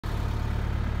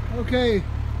Okay,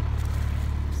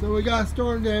 so we got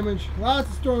storm damage. Lots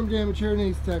of storm damage here in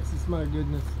East Texas, my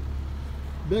goodness.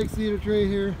 Big cedar tree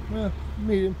here, well,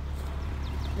 medium.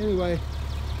 Anyway,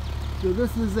 so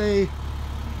this is a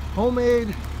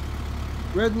homemade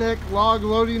redneck log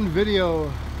loading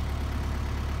video.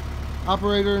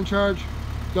 Operator in charge,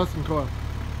 Dustin Coyle.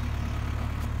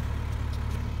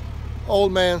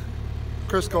 Old man,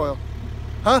 Chris Coyle.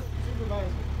 Huh?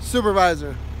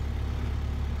 Supervisor.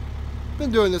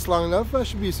 Been doing this long enough. I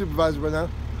should be a supervisor by now.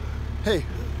 Hey.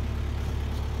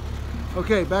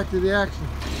 Okay, back to the action.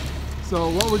 So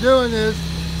what we're doing is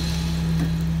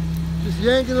just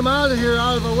yanking them out of here,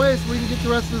 out of our way, so we can get the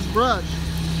rest of this brush.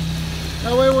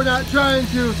 That way we're not trying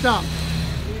to stop.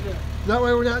 That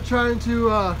way we're not trying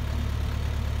to,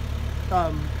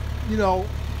 you know,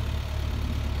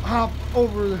 hop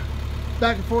over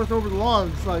back and forth over the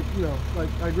logs like, you know, like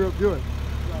I grew up doing.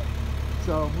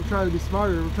 So we're trying to be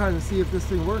smarter. We're trying to see if this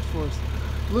thing works for us.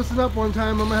 Listen up one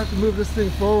time. I'm gonna have to move this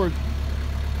thing forward,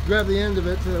 grab the end of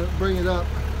it to bring it up.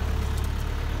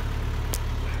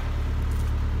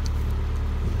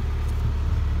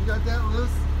 You got that loose?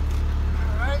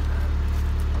 All right.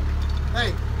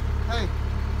 Hey, hey,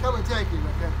 come and take it,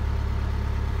 okay?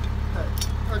 Hey,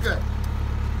 okay.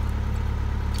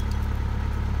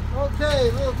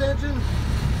 Okay, little tension.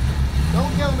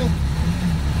 Don't kill me.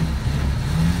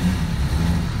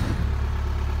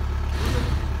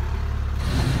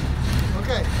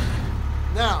 Okay,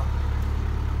 now,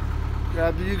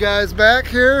 grab you guys back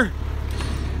here.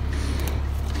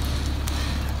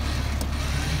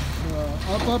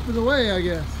 Up and away, I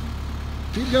guess.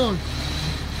 Keep going.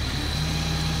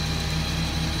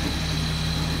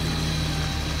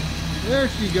 There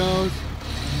she goes.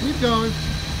 Keep going.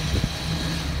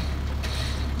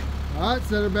 Alright,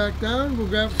 set her back down. We'll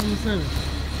grab it from the center.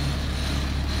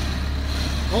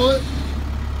 Hold it.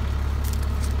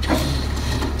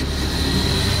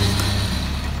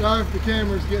 Sorry if the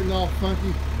camera's getting all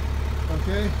funky.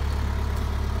 Okay.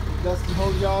 Dustin,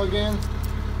 hold y'all again.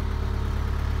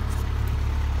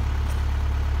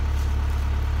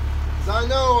 I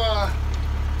know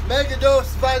mega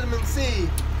dose vitamin C,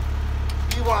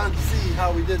 he wanted to see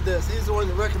how we did this. He's the one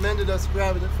that recommended us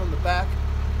grabbing it from the back,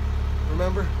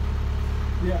 remember?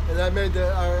 Yeah. And I made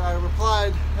I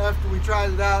replied after we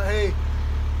tried it out, hey,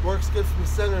 works good from the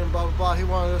center and blah blah blah. He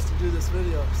wanted us to do this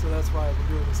video, so that's why we're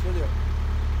doing this video.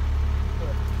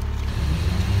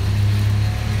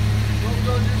 What we're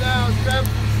going to do now is grab it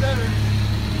from the center.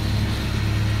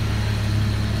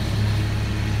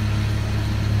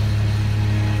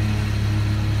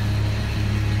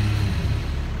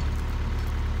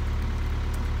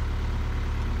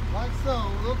 Like so, a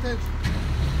little tension.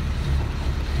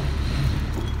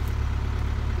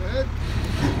 Good.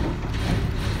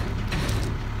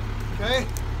 Okay.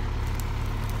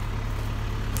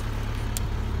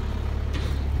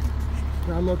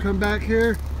 Now I'm gonna come back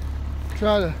here,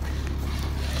 try to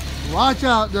watch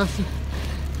out, Dustin.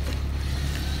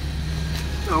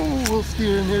 Oh, we'll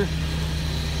steer in here.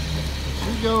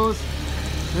 There she goes.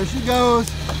 There she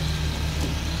goes.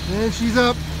 And she's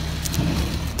up.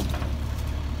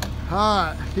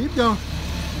 Alright, keep going.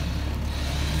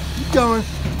 Keep going.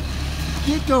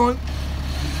 Keep going.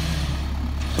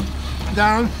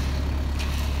 Down.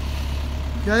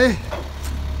 Okay.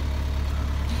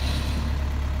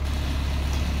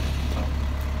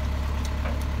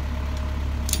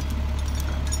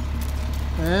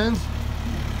 And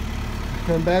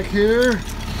come back here.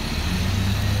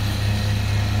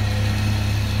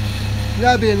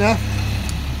 That'll be enough.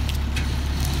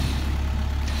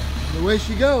 The way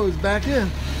she goes, back in.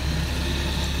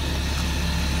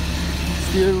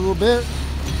 Steer it a little bit.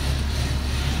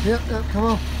 Yep, yep, come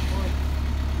on.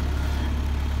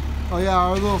 Oh yeah,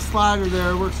 our little slider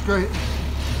there works great.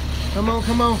 Come on,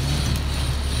 come on.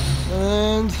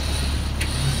 And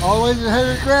all the way to the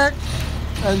header crack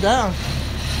and down.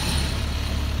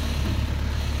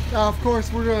 Now, of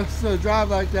course, we're going to drive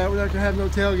like that. We're not going to have no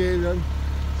tailgate. Then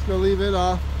just going to leave it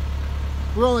off.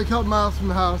 We're only a couple miles from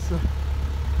the house. So.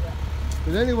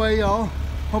 But anyway, y'all,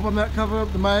 hope I'm not covering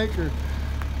up the mic or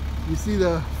you see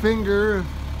the finger.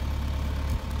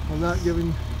 We're not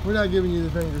giving you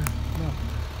the finger.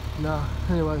 No.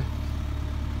 Anyway.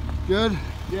 Good?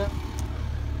 Yeah.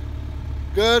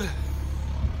 Good.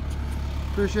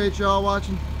 Appreciate y'all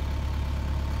watching.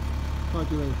 Talk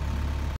to you later.